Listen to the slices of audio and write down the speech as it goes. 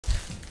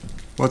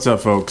What's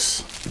up,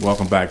 folks?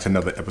 Welcome back to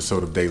another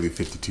episode of Daily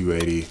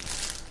 5280.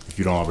 If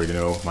you don't already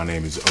know, my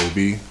name is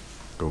Obi.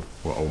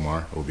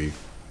 Omar, Obi.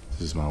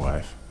 This is my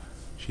wife.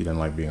 She doesn't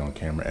like being on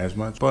camera as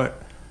much,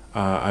 but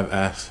I've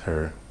asked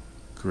her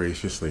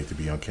graciously to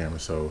be on camera,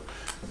 so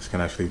this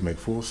can actually make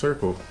full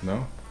circle,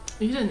 no?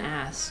 You didn't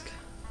ask.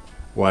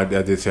 Well, I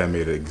did say I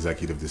made an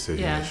executive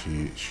decision that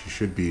Yeah. she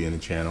should be in the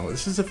channel.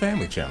 This is a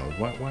family channel.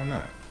 Why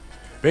not?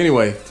 But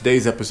anyway,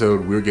 today's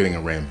episode, we're getting a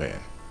Ram van.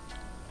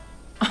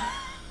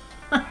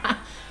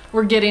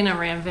 We're getting a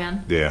Ram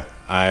van. Yeah,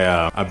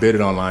 I bid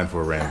it online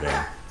for a Ram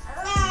van.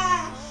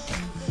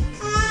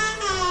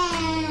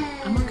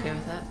 I'm okay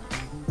with that.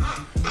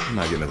 I'm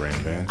not getting a Ram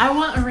van. I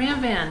want a Ram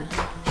van.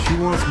 She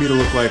wants me to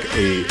look like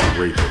a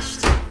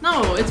rapist.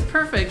 No, it's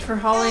perfect for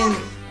hauling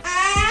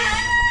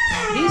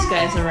these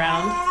guys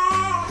around.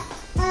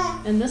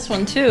 And this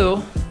one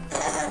too.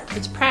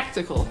 It's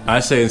practical. I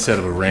say instead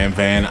of a Ram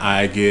van,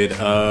 I get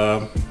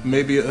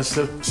maybe a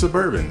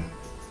Suburban.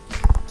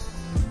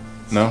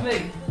 No?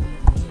 Big.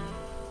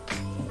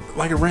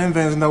 Like a Ram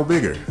van is no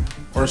bigger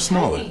or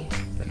smaller. Tiny.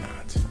 They're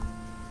not.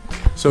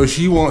 So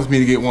she wants me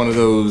to get one of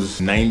those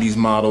 90s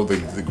model,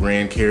 the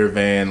Grand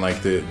Caravan,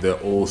 like the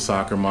old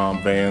soccer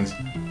mom vans.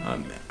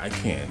 I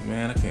can't,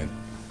 man, I can't.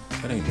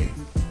 That ain't me.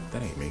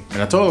 That ain't me.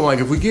 And I told her, like,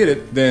 if we get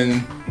it,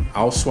 then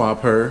I'll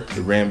swap her,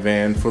 the Ram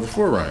van, for the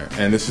 4Runner.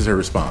 And this is her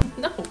response.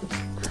 No.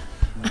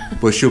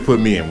 But she'll put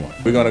me in one.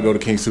 We're gonna go to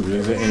King Soopers.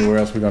 Is there anywhere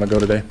else we're gonna go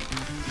today?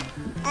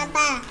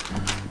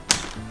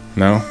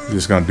 No? We're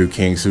just gonna do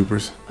King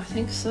Soopers? I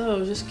think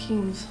so, just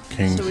Kings.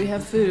 Kings. So we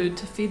have food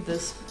to feed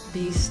this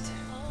beast.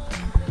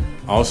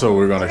 Also,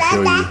 we're gonna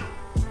show you.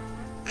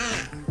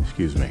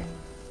 Excuse me.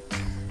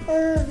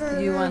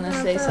 You wanna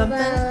say something?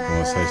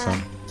 Wanna say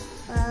something?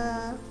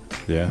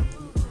 Yeah?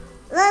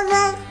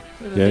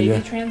 For the baby Yeah.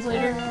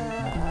 translator?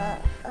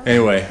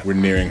 Anyway, we're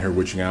nearing her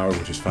witching hour,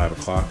 which is 5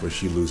 o'clock, where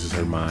she loses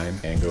her mind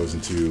and goes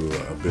into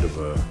a bit of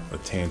a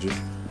tangent.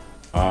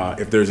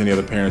 If there's any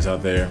other parents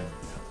out there,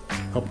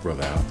 help a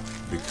brother out,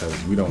 because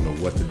we don't know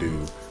what to do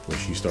when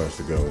she starts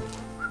to go.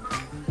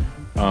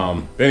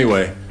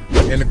 Anyway,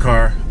 in the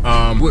car.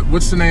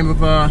 What's the name of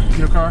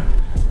your car?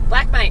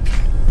 Black Mike.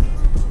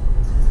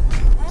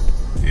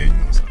 Yeah, you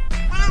know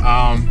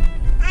something.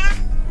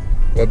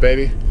 What,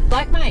 baby?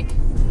 Black Mike.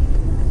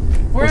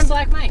 We're in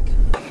Black Mike.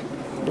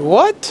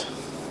 What?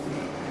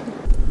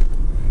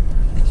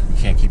 We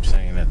can't keep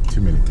saying that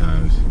too many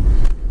times.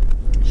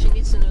 She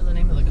needs to know the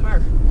name of the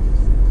car.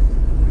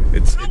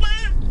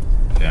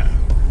 Yeah.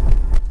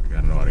 We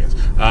got an audience.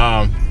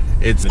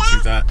 It's a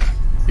 2000.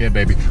 Yeah,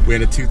 baby. We're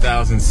in a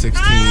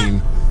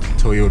 2016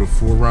 Toyota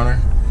 4Runner.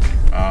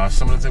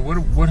 Someone said, what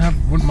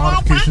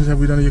modifications have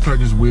we done to your car?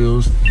 Just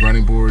wheels,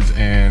 running boards,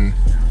 and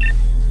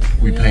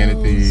we painted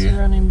Wheels, the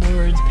running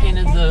boards,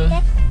 painted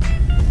the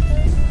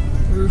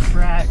roof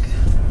rack.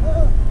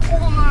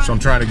 So I'm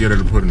trying to get her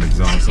to put an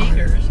exhaust on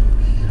here.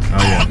 Oh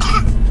yeah.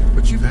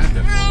 But you've had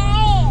that for a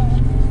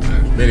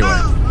while.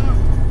 Anyway.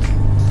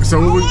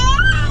 So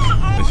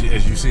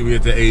as you see, we're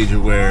at the age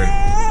of where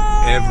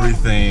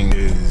everything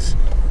is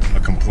a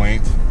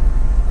complaint.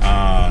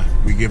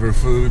 We give her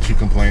food, she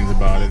complains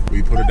about it.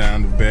 We put her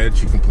down to bed,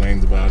 she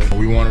complains about it.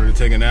 We want her to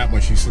take a nap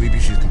when she's sleepy,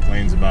 she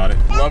complains about it.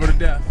 Love her to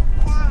death,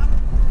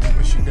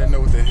 but she doesn't know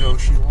what the hell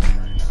she wants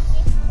right now.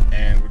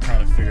 And we're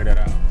trying to figure that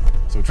out.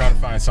 So we're trying to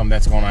find something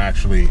that's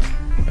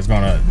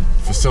gonna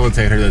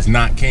facilitate her that's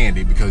not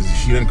candy, because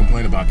she doesn't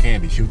complain about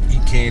candy. She'll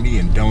eat candy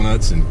and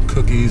donuts and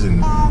cookies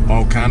and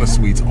all kind of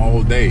sweets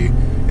all day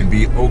and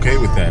be okay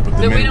with that. But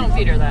we don't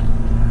feed her that.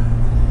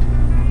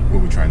 Well,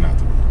 we try not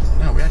to.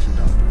 No, we actually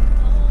don't.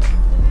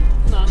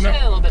 No, she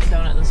had a little bit of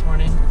donut this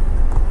morning.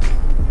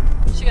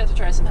 She got to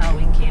try some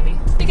Halloween candy.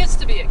 She gets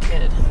to be a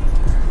kid.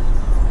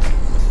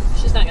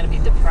 She's not going to be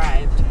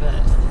deprived,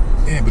 but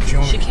yeah, but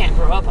she can't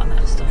grow up on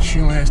that stuff. She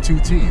only has 2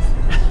 teeth.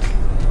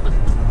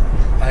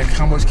 Like,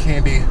 how much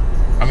candy?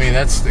 I mean,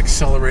 that's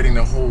accelerating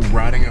the whole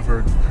rotting of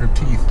her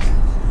teeth.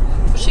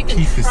 She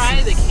can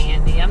try the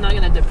candy. I'm not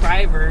going to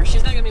deprive her.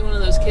 She's not going to be one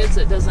of those kids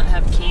that doesn't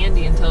have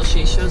candy until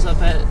she shows up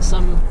at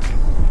some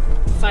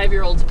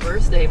 5-year-old's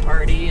birthday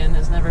party and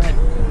has never had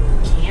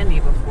candy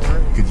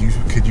before.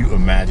 Could you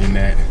imagine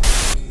that?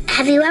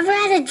 Have you ever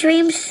had a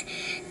dream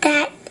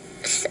that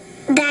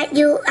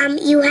you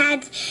want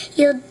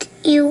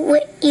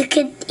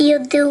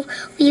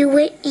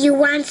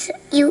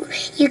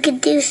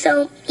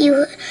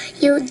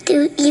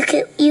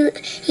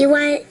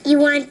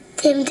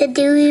him to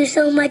do you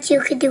so much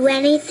you could do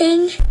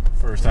anything?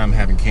 First time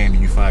having candy,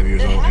 you 5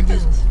 years old and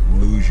just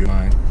lose your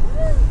mind.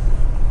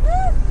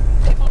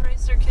 People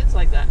raise their kids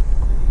like that.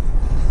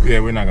 Yeah,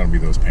 we're not gonna be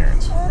those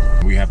parents.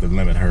 We have to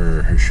limit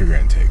her sugar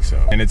intake. So,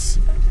 and it's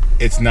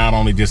not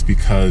only just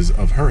because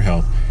of her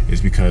health,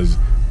 it's because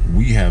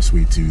we have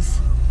sweet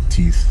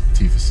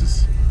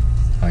teethuses.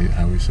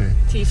 How we say it?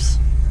 Teeths.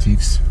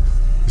 Teeths.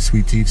 The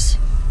sweet teeths.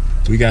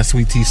 We got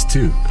sweet teeths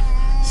too.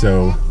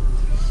 So,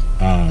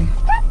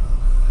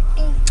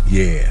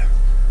 yeah.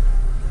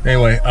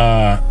 Anyway,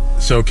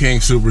 so King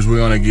Soopers, we're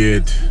gonna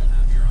get.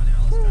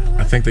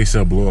 I think they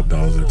sell blow-up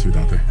dolls there too,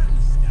 don't they?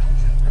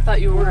 I thought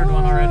you ordered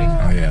one already.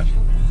 Oh yeah.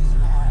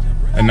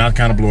 And not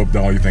kind of blow up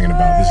doll you're thinking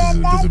about. This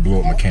is a blow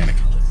up mechanic.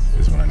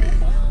 Is what I need.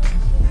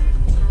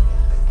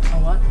 A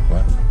what?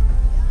 What?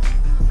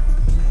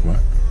 What?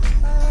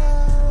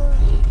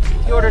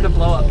 You ordered a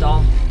blow up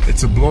doll.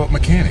 It's a blow up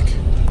mechanic.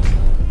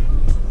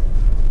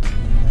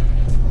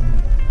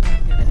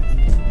 Get it.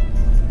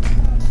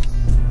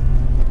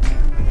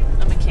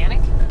 A mechanic?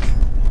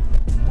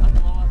 A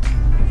blow up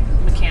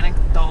mechanic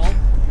doll?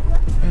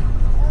 Yeah.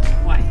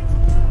 Why?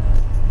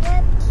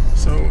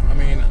 So, I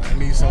mean, I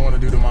need someone to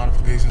do the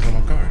modifications on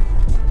my car.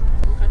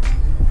 Okay.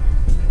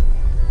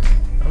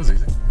 That was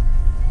easy.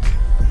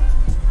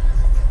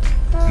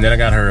 And then I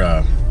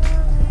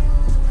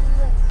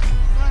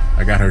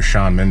got her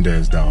Shawn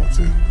Mendes doll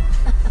too.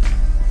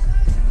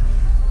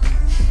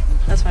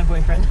 That's my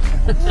boyfriend.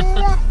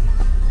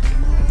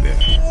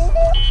 Yeah.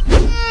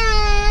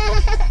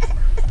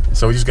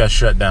 So we just got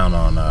shut down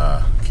on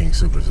King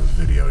Soopers'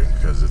 video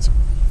because it's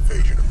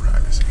invasion of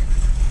privacy.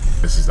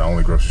 This is the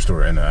only grocery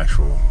store in the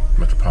actual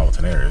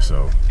metropolitan area,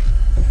 so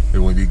it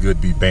wouldn't be good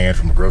to be banned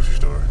from a grocery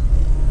store.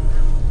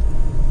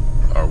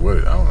 Or would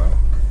it? I don't know.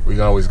 We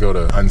can always go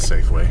to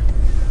Unsafeway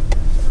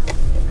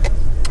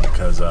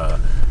because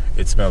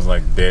it smells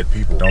like dead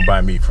people. Don't buy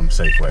meat from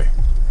Safeway.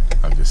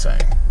 I'm just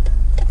saying.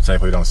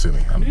 Safeway, don't sue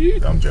me. I'm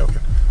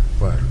joking.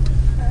 What?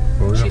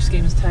 Where we Chiefs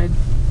game is tied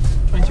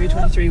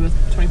 23-23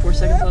 with 24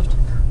 seconds left.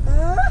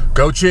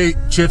 Go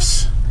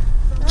Chiefs!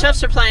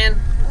 Chiefs are playing.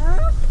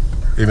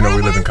 Even though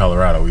we live in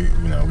Colorado,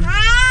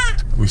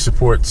 we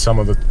support some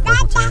of the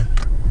local team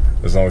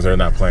as long as they're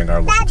not playing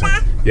our local team.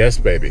 Yes,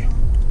 baby.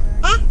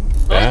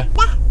 Yeah.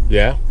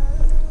 Yeah.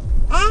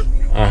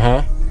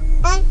 Uh-huh.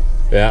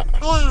 Yeah.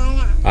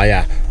 Oh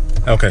yeah.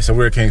 Okay, so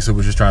we're at King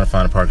Soopers just trying to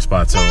find a parking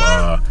spot. So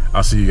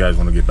I'll see you guys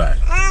when I get back.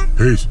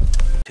 Peace.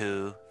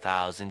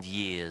 2,000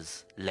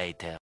 years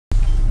later.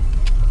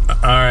 All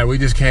right, we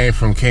just came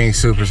from King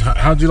Soopers.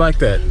 How'd you like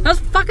that? That's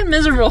fucking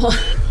miserable.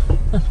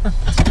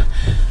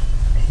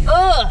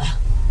 Ugh.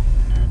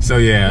 So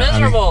yeah.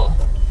 Miserable.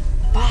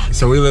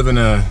 So we live in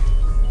a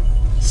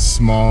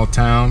small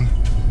town,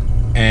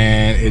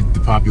 and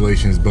the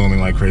population is booming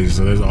like crazy.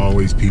 So there's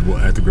always people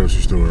at the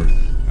grocery store.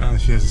 Oh,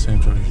 she has the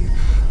same truck as you.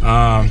 You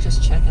were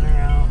just checking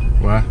her out.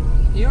 What?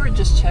 You were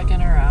just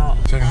checking her out.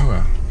 Checking who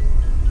out?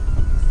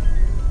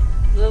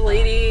 The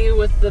lady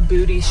with the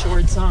booty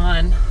shorts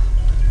on.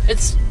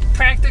 It's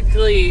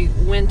practically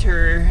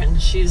winter,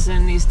 and she's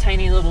in these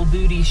tiny little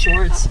booty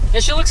shorts.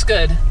 And she looks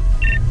good.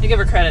 You give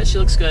her credit, she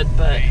looks good,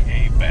 but...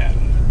 Ain't bad.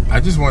 I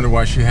just wondered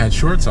why she had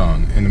shorts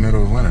on in the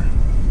middle of winter.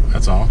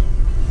 That's all.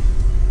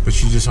 But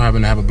she just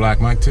happened to have a black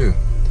mic too.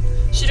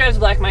 She drives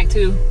Black Mike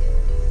too.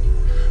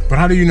 But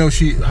how do you know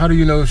she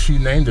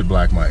named it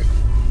Black Mike?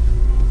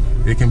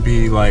 It can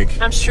be like...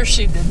 I'm sure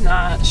she did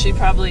not. She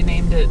probably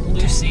named it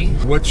Lucy.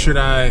 What should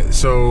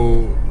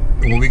so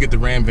when we get the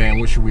Ram van,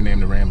 what should we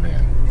name the Ram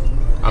van?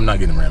 I'm not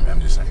getting the Ram van,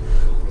 I'm just saying.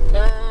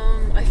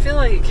 I feel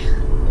like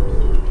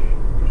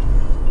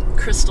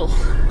Crystal.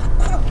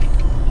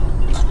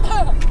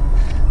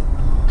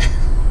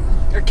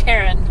 Or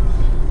Karen.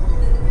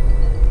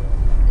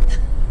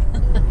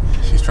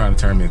 She's trying to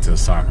turn me into a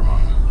soccer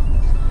mom.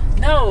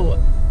 No.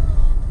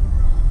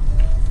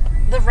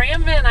 The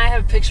Ram van I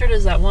have pictured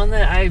is that one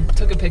that I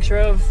took a picture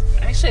of.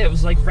 Actually, it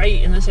was like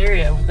right in this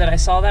area that I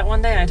saw that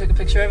one day, and I took a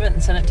picture of it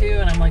and sent it to you,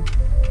 and I'm like,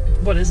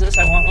 what is this?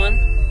 I want one.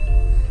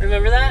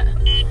 Remember that?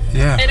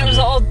 Yeah. And it was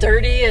all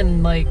dirty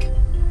and like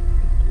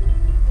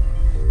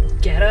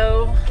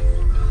ghetto.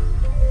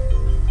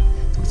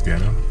 It was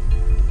ghetto?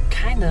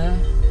 Kinda.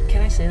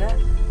 Can I say that?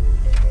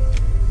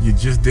 You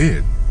just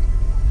did.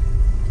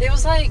 It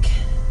was like,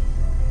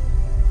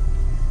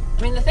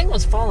 I mean, the thing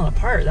was falling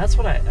apart. That's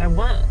what I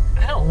want.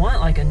 I don't want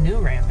like a new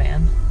Ram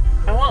van.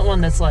 I want one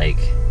that's like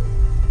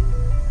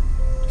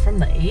from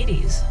the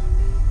 80s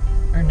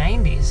or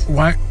 90s.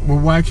 Why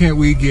can't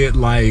we get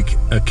like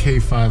a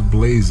K5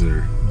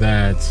 Blazer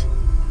that's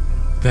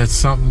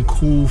something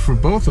cool for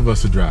both of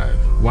us to drive?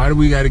 Why do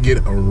we got to get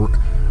a...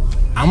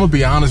 I'm gonna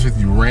be honest with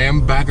you,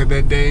 Ram back in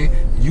that day,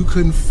 you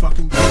couldn't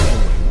fucking get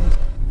away.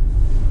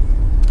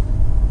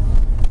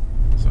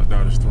 So our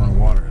daughter's throwing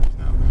water at us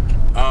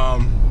now.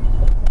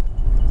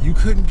 You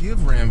couldn't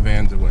give Ram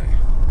vans away.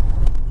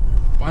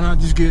 Why not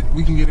just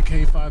we can get a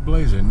K5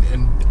 Blazer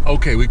and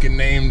okay, we can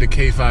name the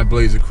K5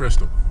 Blazer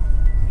Crystal.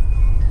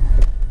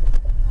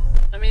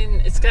 I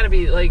mean, it's got to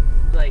be like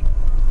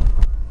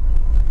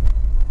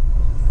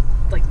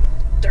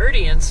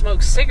dirty and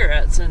smokes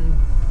cigarettes and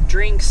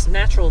drinks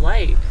natural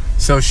light.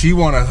 So she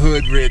want a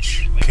hood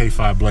rich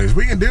K5 Blazer.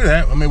 We can do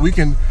that. I mean, we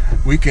can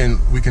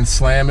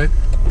slam it,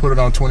 put it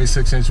on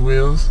 26-inch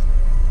wheels,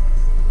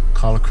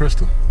 call it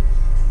Crystal.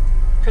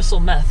 Crystal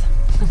meth.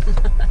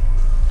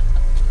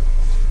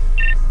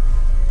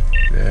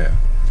 Yeah.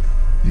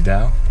 You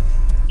down?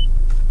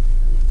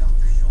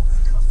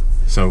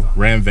 So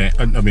Ram van,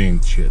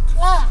 shit.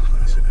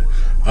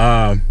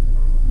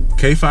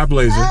 K5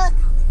 Blazer,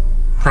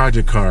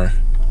 project car,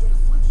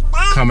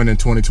 coming in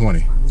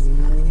 2020.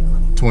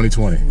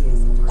 2020.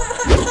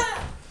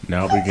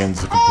 Now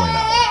begins the complaint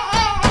hour.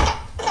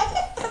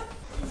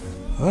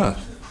 Look.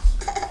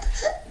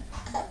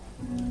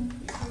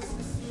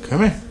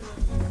 Come here.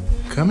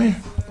 Come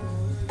here.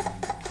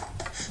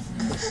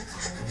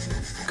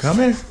 Come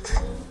here.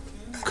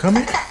 Come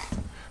here.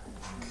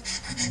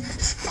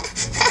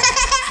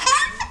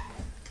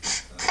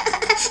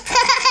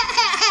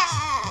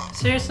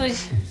 Seriously?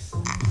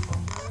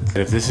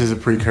 If this is a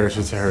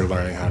precursor to her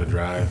learning how to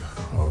drive,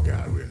 oh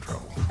God, we're in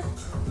trouble.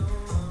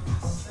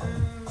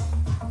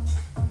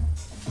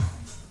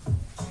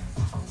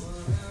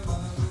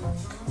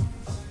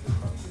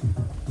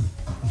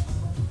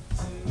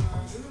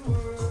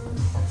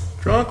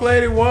 Drunk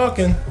lady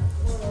walking.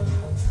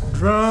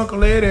 Drunk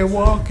lady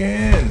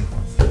walking.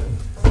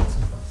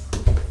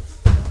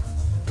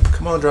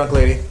 Come on, drunk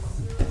lady.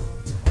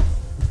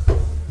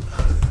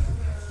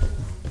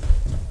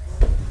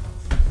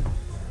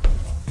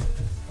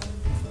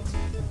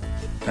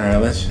 All right,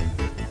 let's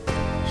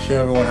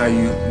show everyone how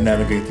you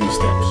navigate these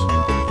steps.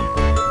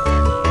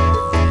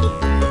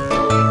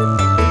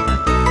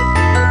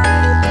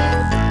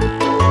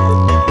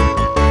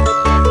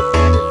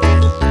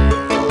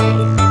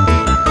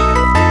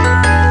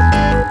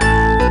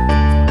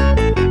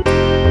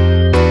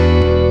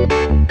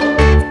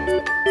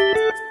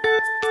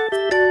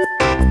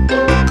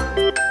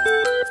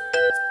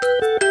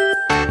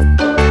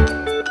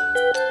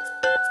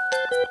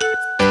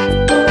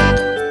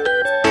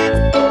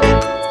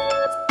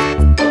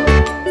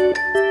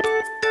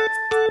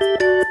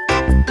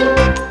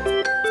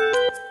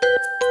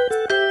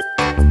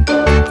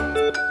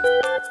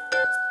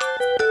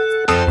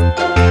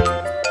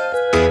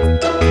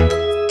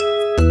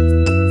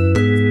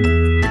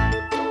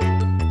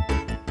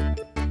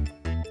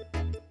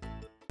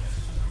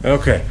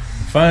 Okay,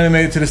 finally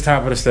made it to this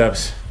top of the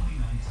steps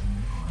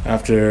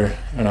after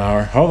an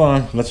hour. Hold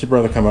on, let your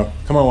brother come up.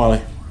 Come on,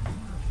 Wally.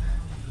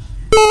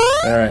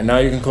 All right, now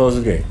you can close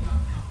the gate.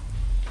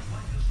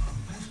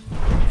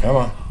 Come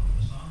on,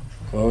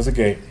 close the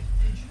gate.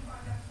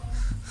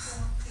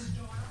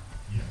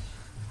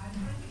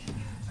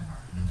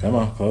 Come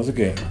on, close the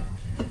gate.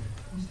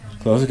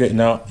 Close the gate.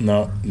 No,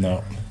 no,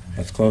 no.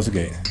 Let's close the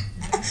gate.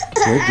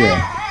 Good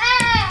girl.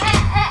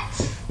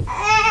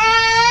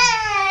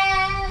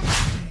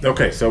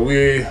 Okay, so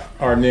we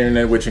are nearing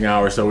that witching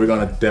hour, so we're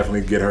gonna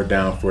definitely get her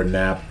down for a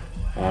nap.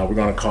 We're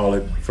gonna call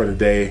it for the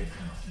day.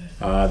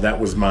 That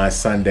was my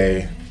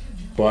Sunday.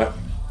 But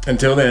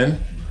until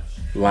then,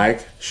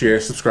 like, share,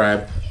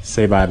 subscribe.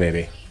 Say bye,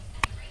 baby.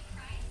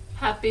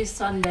 Happy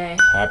Sunday.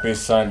 Happy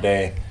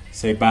Sunday.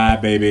 Say bye,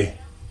 baby.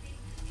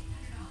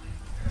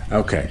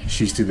 Okay,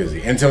 she's too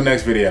busy. Until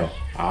next video,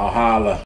 I'll holla.